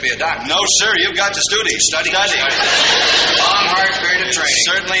don't get to be a doctor. No, sir, you've got to study. Study. Long, hard period of training.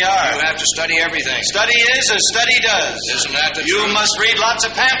 certainly are. You have to study everything. Study is as study does. Isn't that the You truth? must read lots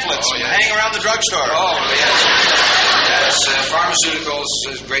of pamphlets and hang around the drugstore. Oh, yes. Yes, pharmaceuticals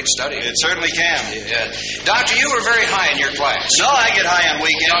is great study. It certainly can. Yeah. Doctor, you were very high in your class. No, I get high on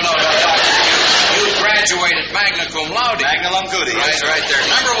weekends. No, Doctor. You graduated magna cum laude. Magna cum laude, yes, sir. Right there.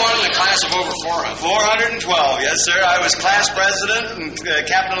 Number one in a class of over 400. 412, yes, sir. I was class president and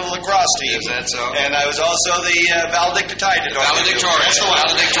captain of the lacrosse team. Is that so? And I was also the valedictorian. Valedictorian. That's the one.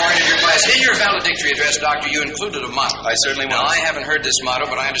 Valedictorian of your class. In your valedictory address, Doctor, you included a motto. I certainly will. Now, I haven't heard this motto,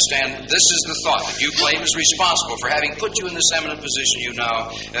 but I understand this is the thought that you claim is responsible for having put you in this eminent position you now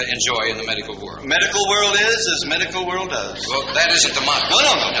enjoy in the medical world. Medical world is as medical world does. Well, that isn't the motto.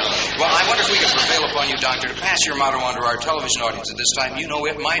 No. Well, I wonder if we could prevail upon you, Doctor, to pass your motto on to our television audience at this time. You know,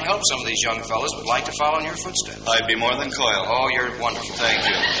 it might help some of these young fellows who would like to follow in your footsteps. I'd be more than coil. Oh, you're wonderful. Thank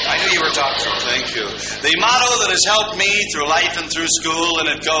you. I knew you were top drawer. Thank you. The motto that has helped me through life and through school, and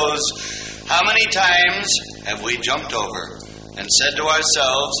it goes, how many times have we jumped over and said to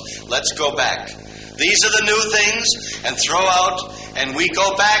ourselves, let's go back. These are the new things, and throw out, and we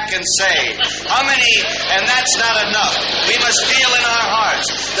go back and say, how many, and that's not enough. We must feel in our hearts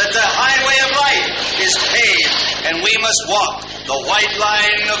that the highway of life is paved, and we must walk the white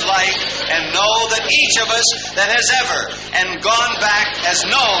line of life and know that each of us that has ever and gone back has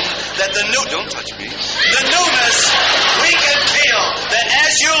known that the new, don't touch me, the newness, we can feel that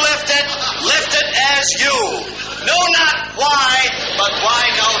as you lift it as you. Know not why, but why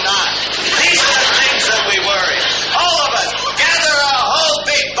know not. These are the things that we worry. All of us, gather a whole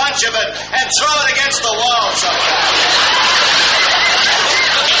big bunch of it and throw it against the wall sometime.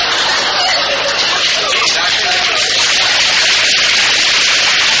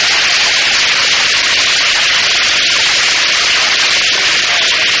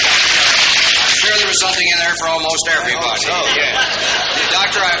 Something in there for almost everybody. Oh, yeah.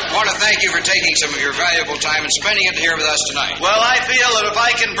 Doctor, I want to thank you for taking some of your valuable time and spending it here with us tonight. Well, I feel that if I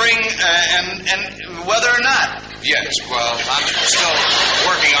can bring, and whether or not. Yes, well, I'm still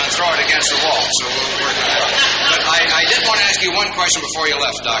working on throwing it against the wall, so we'll work on that. But I did want to ask you one question before you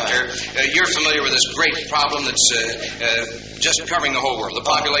left, Doctor. You're familiar with this great problem that's just covering the whole world, the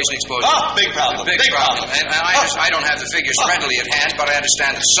population explosion. Oh, big problem. Big problem. And I don't have the figures readily at hand, but I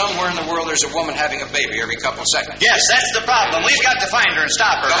understand that somewhere in the world there's a woman having a baby every couple of seconds. Yes, that's the problem. We've got to find her and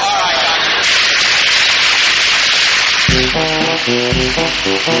stop her. All right, Doctor.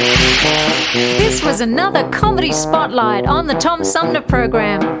 This was another comedy spotlight on the Tom Sumner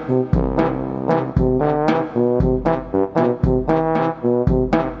program.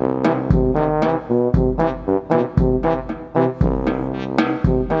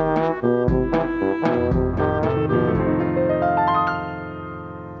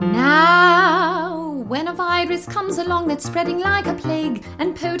 Comes along that's spreading like a plague,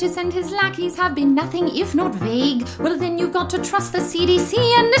 and POTUS and his lackeys have been nothing if not vague. Well, then you've got to trust the CDC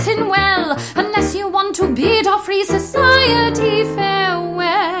and listen well, unless you want to bid our free society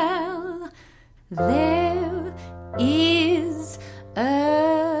farewell. There is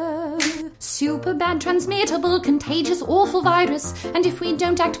a super bad, transmittable, contagious, awful virus, and if we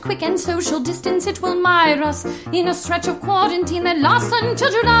don't act quick and social distance, it will mire us in a stretch of quarantine that lasts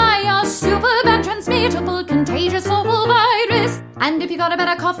until July. A super bad, transmittable, contagious, awful virus. And if you got a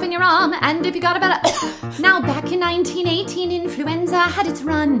better cough in your arm, and if you got a better... Now, back in 1918, influenza had its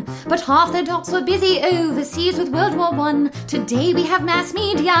run, but half the docs were busy overseas with World War I. Today we have mass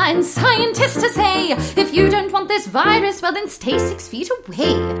media and scientists to say, if you don't want this virus, well then stay 6 feet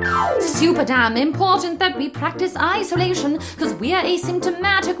away. Super damn important that we practice isolation, because we're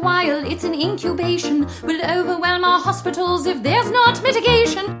asymptomatic while it's in incubation. We'll overwhelm our hospitals if there's not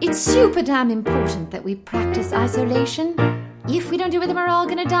mitigation. It's super damn important that we practice isolation. If we don't do it, then we're all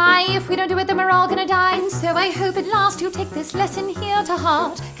gonna die. If we don't do it, then we're all gonna die. And so I hope at last you'll take this lesson here to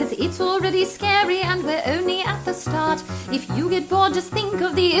heart, cause it's already scary and we're only at the start. If you get bored, just think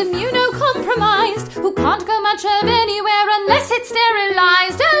of the immunocompromised, who can't go much of anywhere unless it's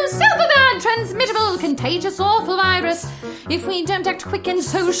sterilized. Oh, super bad, transmittable, contagious, awful virus. If we don't act quick and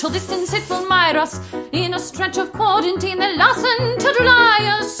social distance, it will mire us in a stretch of quarantine that lasts until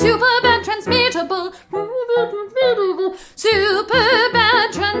July. A super bad, transmittable, super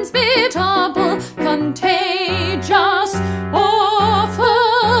bad, transmittable, contagious,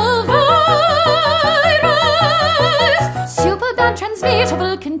 awful virus. Super bad,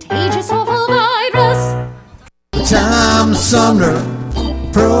 transmittable, contagious, awful virus. Tom Sumner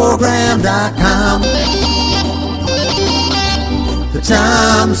Program.com. The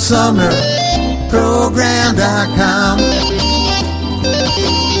Tom Sumner Program.com.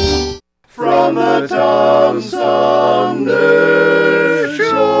 From the Tom Sumner Show.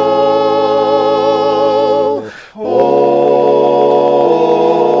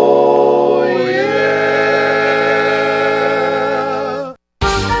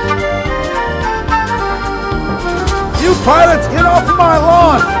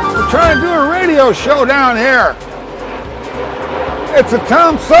 on. We're trying to do a radio show down here. It's a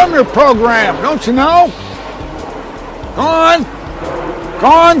Tom Sumner program, don't you know? Go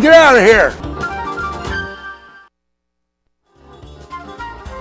on, get out of here.